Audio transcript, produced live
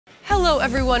Hello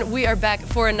everyone, we are back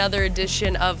for another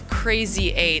edition of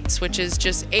Crazy Eights, which is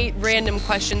just 8 random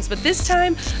questions, but this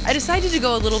time I decided to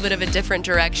go a little bit of a different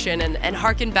direction and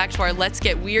harken back to our Let's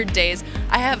Get Weird days.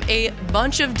 I have a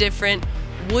bunch of different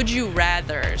would you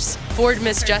rathers for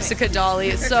Miss Jessica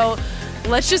Dawley. So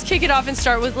let's just kick it off and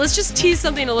start with, let's just tease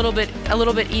something a little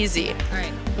bit easy. All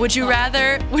right. Would you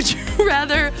rather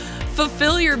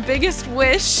fulfill your biggest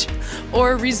wish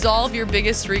or resolve your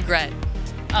biggest regret?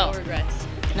 No regrets.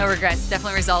 No regrets.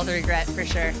 Definitely resolve the regret for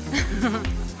sure.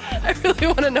 I really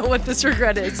want to know what this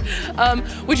regret is.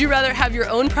 Would you rather have your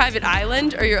own private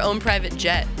island or your own private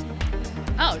jet?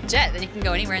 Oh, jet. Then you can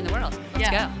go anywhere in the world.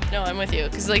 Let's go. No, I'm with you.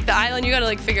 Because like the island, you got to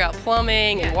like figure out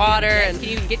plumbing and water. And can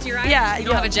you even get to your island? Yeah, you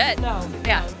don't have a jet. No.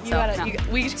 Yeah.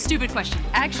 Stupid question.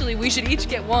 Actually, we should each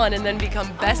get one and then become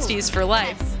besties for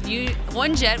life. Yes.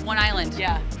 One jet, one island.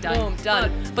 Yeah. Done. Boom.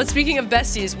 Done. But speaking of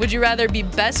besties, would you rather be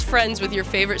best friends with your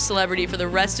favorite celebrity for the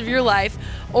rest of your life,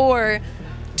 or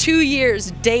 2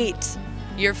 years date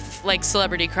your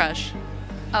celebrity crush?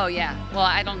 Oh yeah. Well,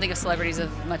 I don't think of celebrities of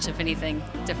much of anything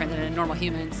different than a normal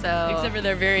human. So. Except for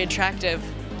they're very attractive.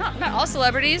 Not all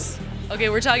celebrities. Okay,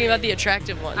 we're talking about the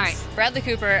attractive ones. All right. Bradley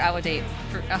Cooper, I would date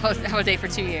for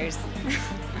 2 years.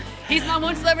 He's my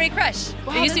one celebrity crush.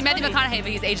 Wow, it used to be that's Matthew funny. McConaughey,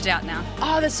 but he's aged out now.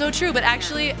 Oh, that's so true. But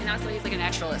actually, and also he's like a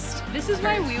naturalist. This is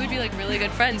why we would be like really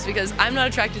good friends, because I'm not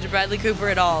attracted to Bradley Cooper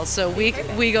at all. So we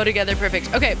go together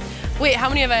perfect. Okay, wait, how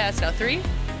many have I asked now? 3?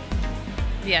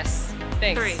 Yes.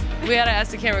 Thanks. 3. We gotta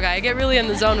ask the camera guy. I get really in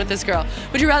the zone with this girl.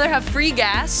 Would you rather have free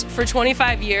gas for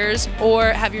 25 years or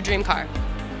have your dream car?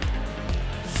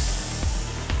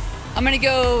 I'm gonna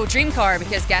go dream car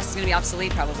because gas is gonna be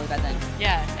obsolete probably by then.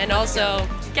 Yeah, and also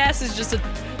gas is just a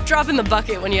drop in the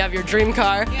bucket when you have your dream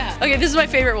car. Yeah. Okay, this is my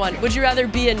favorite one. Would you rather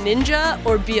be a ninja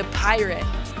or be a pirate?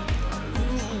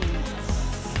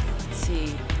 Let's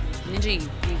see. Ninja, you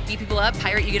beat people up.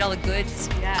 Pirate, you get all the goods.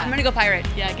 Yeah. I'm gonna go pirate.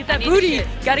 Yeah, get that booty.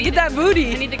 Gotta get that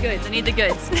booty. I need the goods. I need the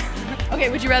goods. Okay,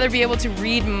 would you rather be able to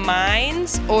read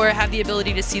minds or have the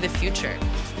ability to see the future?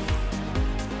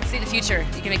 See the future.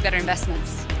 You can make better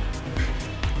investments.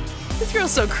 This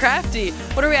girl's so crafty.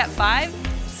 What are we at, 5?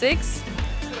 6?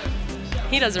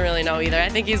 He doesn't really know either. I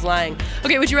think he's lying.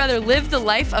 Okay, would you rather live the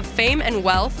life of fame and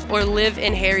wealth or live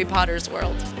in Harry Potter's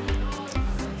world?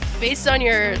 Based on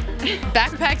your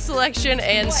backpack selection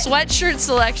and sweatshirt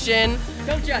selection,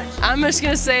 Don't judge. I'm just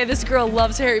gonna say this girl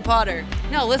loves Harry Potter.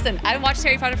 No, listen. I watched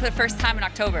Harry Potter for the first time in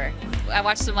October. I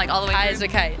watched them like all the way through. High as a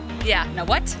kite. Yeah. No,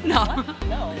 what? No. What?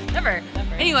 No. Never.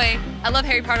 Anyway, I love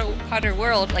Harry Potter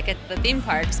world, like at the theme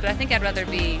parks, but I think I'd rather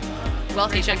be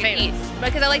wealthy so I can eat.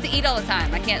 Because I like to eat all the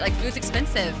time. I can't, like, food's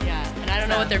expensive. Yeah, and I don't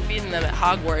know what they're feeding them at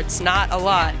Hogwarts. Not a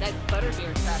lot. That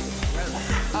butterbeer crap is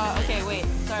gross. Okay, wait.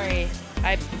 Sorry.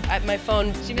 My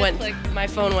phone She went. misclicked. My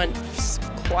phone went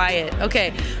quiet.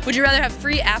 Okay. Would you rather have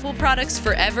free Apple products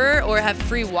forever or have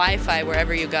free Wi-Fi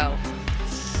wherever you go?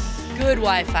 Good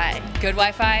Wi-Fi. Good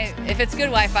Wi-Fi? If it's good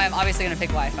Wi-Fi, I'm obviously going to pick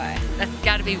Wi-Fi. That's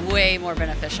got to be way more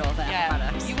beneficial than Apple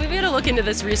products. We've got to look into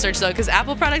this research though, because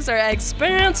Apple products are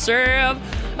expensive.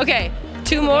 Okay,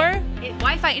 2 more.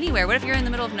 Wi-Fi anywhere. What if you're in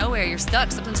the middle of nowhere? You're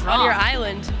stuck. Something's wrong. On your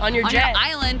island, on your jet. On your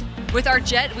island, with our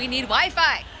jet, we need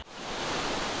Wi-Fi.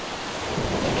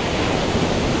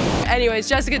 Anyways,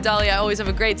 Jessica Dawley, I always have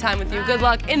a great time with you. Good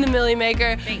luck in the Millie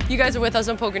Maker. Thanks. You guys are with us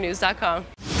on PokerNews.com.